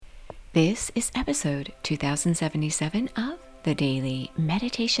This is episode 2077 of the Daily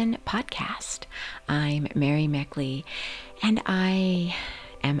Meditation Podcast. I'm Mary Meckley, and I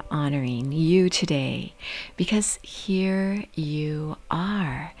am honoring you today because here you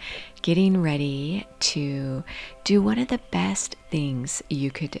are getting ready to do one of the best things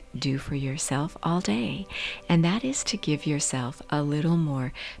you could do for yourself all day, and that is to give yourself a little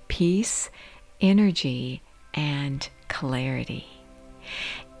more peace, energy, and clarity.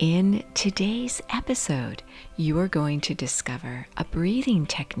 In today's episode, you are going to discover a breathing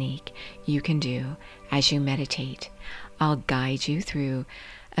technique you can do as you meditate. I'll guide you through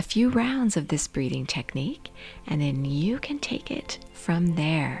a few rounds of this breathing technique, and then you can take it from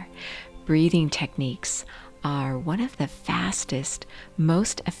there. Breathing techniques are one of the fastest,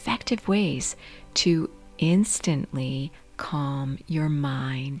 most effective ways to instantly calm your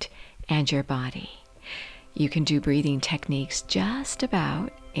mind and your body. You can do breathing techniques just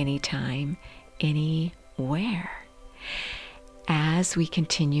about anytime, anywhere. As we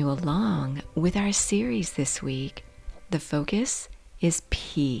continue along with our series this week, the focus is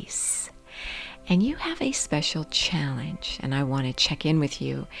peace. And you have a special challenge, and I want to check in with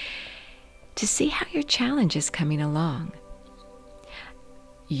you to see how your challenge is coming along.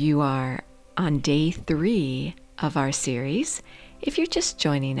 You are on day 3 of our series. If you're just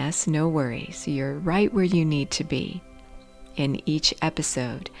joining us, no worries. You're right where you need to be. In each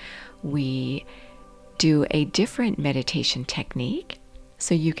episode, we do a different meditation technique,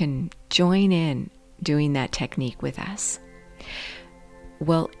 so you can join in doing that technique with us.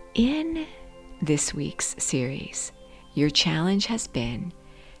 Well, in this week's series, your challenge has been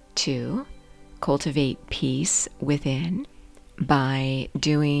to cultivate peace within by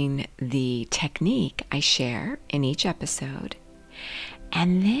doing the technique I share in each episode.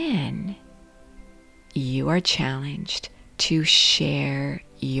 And then you are challenged to share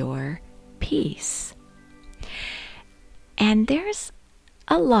your peace. And there's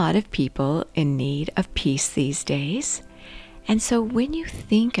a lot of people in need of peace these days. And so when you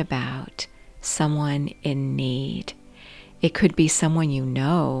think about someone in need, it could be someone you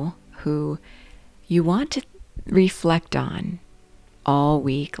know who you want to reflect on all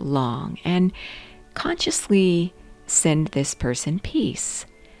week long and consciously send this person peace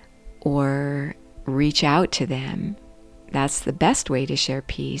or reach out to them. That's the best way to share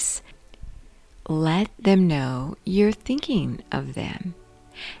peace. Let them know you're thinking of them,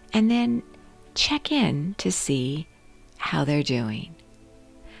 and then check in to see how they're doing.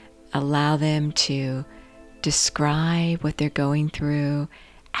 Allow them to describe what they're going through,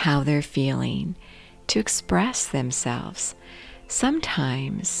 how they're feeling, to express themselves.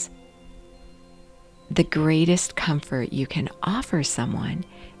 Sometimes the greatest comfort you can offer someone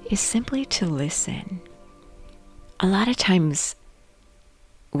is simply to listen. A lot of times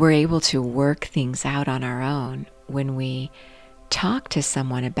we're able to work things out on our own when we talk to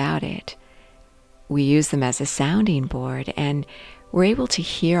someone about it. We use them as a sounding board, and we're able to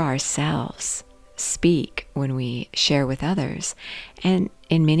hear ourselves speak when we share with others. And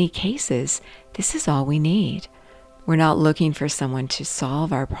in many cases, this is all we need. We're not looking for someone to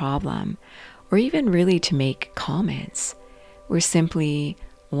solve our problem or even really to make comments. We're simply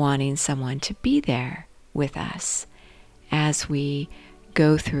wanting someone to be there with us as we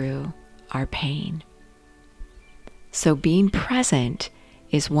go through our pain. So being present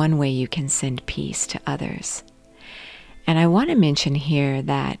is one way you can send peace to others. And I want to mention here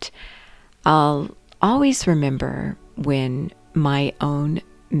that I'll always remember when my own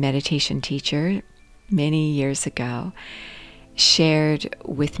meditation teacher many years ago shared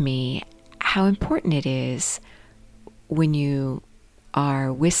with me how important it is when you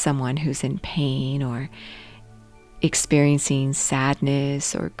are with someone who's in pain or experiencing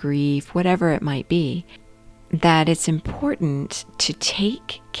sadness or grief, whatever it might be, that it's important to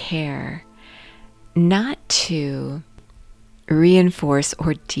take care not to reinforce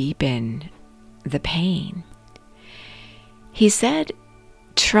or deepen the pain. He said,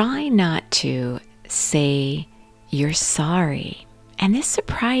 try not to say you're sorry. And this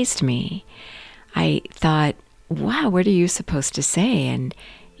surprised me. I thought, wow, what are you supposed to say? And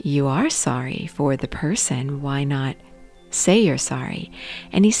you are sorry for the person. Why not say you're sorry?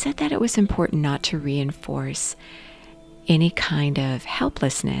 And he said that it was important not to reinforce any kind of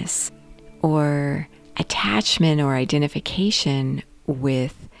helplessness or attachment or identification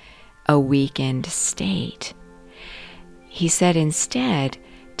with a weakened state. He said instead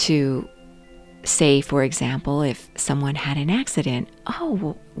to say, for example, if someone had an accident, oh,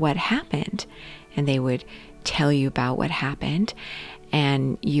 well, what happened? And they would tell you about what happened.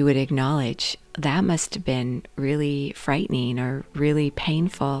 And you would acknowledge that must have been really frightening or really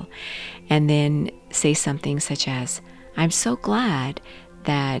painful. And then say something such as, I'm so glad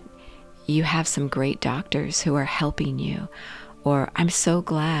that you have some great doctors who are helping you. Or I'm so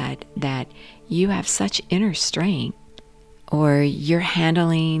glad that you have such inner strength. Or you're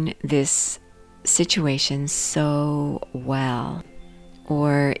handling this situation so well.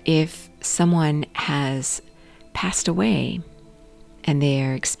 Or if someone has passed away and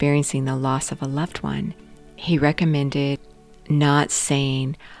they're experiencing the loss of a loved one, he recommended not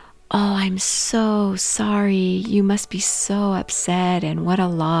saying, oh, I'm so sorry, you must be so upset and what a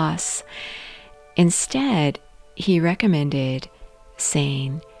loss. Instead, he recommended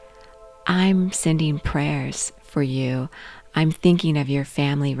saying, I'm sending prayers for you. I'm thinking of your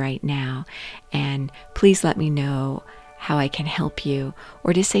family right now, and please let me know how I can help you.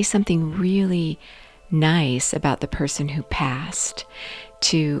 Or to say something really nice about the person who passed,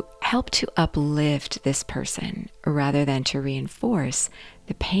 to help to uplift this person rather than to reinforce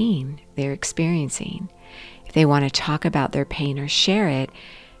the pain they're experiencing. If they want to talk about their pain or share it,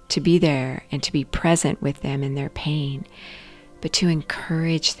 to be there and to be present with them in their pain, but to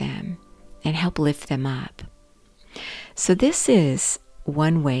encourage them and help lift them up. So this is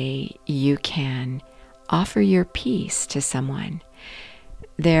one way you can offer your peace to someone.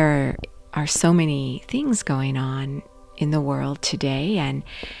 There are so many things going on in the world today, and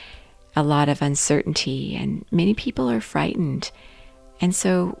a lot of uncertainty, and many people are frightened. And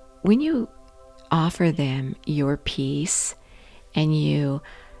so when you offer them your peace and you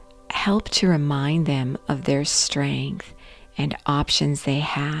help to remind them of their strength and options they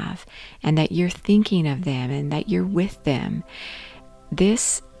have, and that you're thinking of them and that you're with them,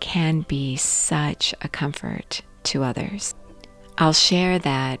 this can be such a comfort to others. I'll share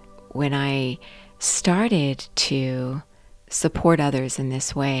that when I started to support others in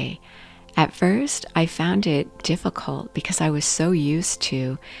this way, at first I found it difficult because I was so used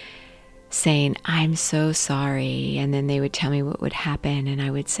to saying, I'm so sorry. And then they would tell me what would happen. And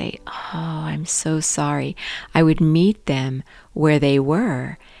I would say, oh, I'm so sorry. I would meet them where they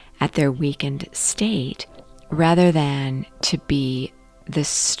were at their weakened state rather than to be the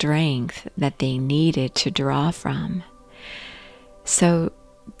strength that they needed to draw from. So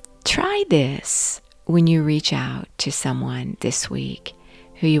try this when you reach out to someone this week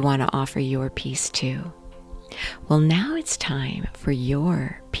who you want to offer your peace to. Well, now it's time for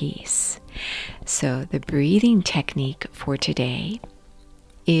your peace. So the breathing technique for today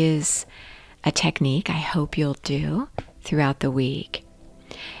is a technique I hope you'll do throughout the week.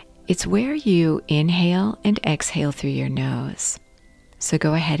 It's where you inhale and exhale through your nose. So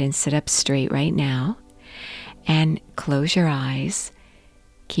go ahead and sit up straight right now and close your eyes,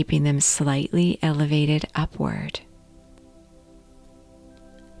 keeping them slightly elevated upward.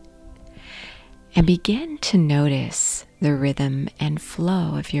 And begin to notice the rhythm and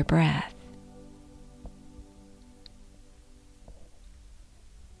flow of your breath.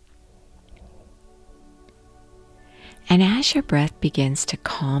 And as your breath begins to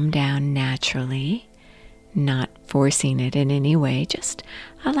calm down naturally, not forcing it in any way, just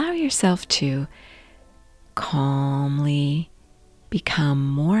allow yourself to calmly become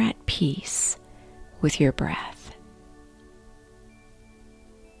more at peace with your breath.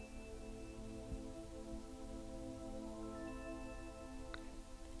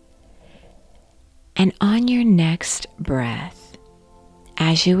 And on your next breath,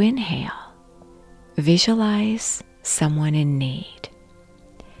 as you inhale, visualize someone in need.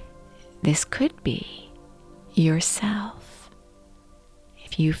 This could be yourself,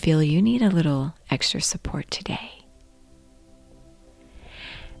 if you feel you need a little extra support today.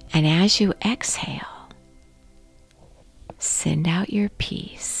 And as you exhale, send out your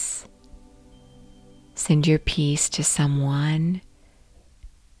peace. Send your peace to someone,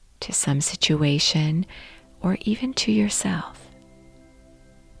 to some situation, or even to yourself.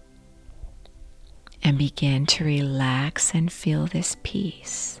 And begin to relax and feel this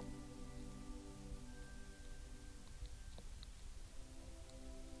peace.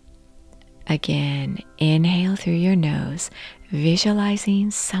 Again, inhale through your nose,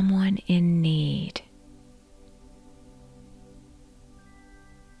 visualizing someone in need.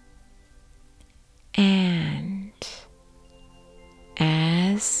 And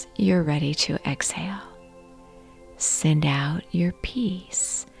as you're ready to exhale, send out your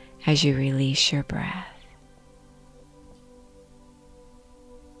peace as you release your breath.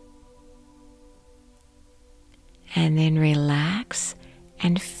 And then relax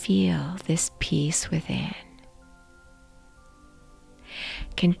and feel this peace within.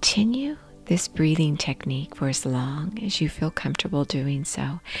 Continue this breathing technique for as long as you feel comfortable doing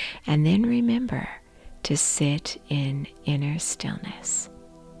so. And then remember to sit in inner stillness.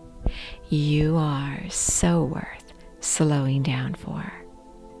 You are so worth slowing down for.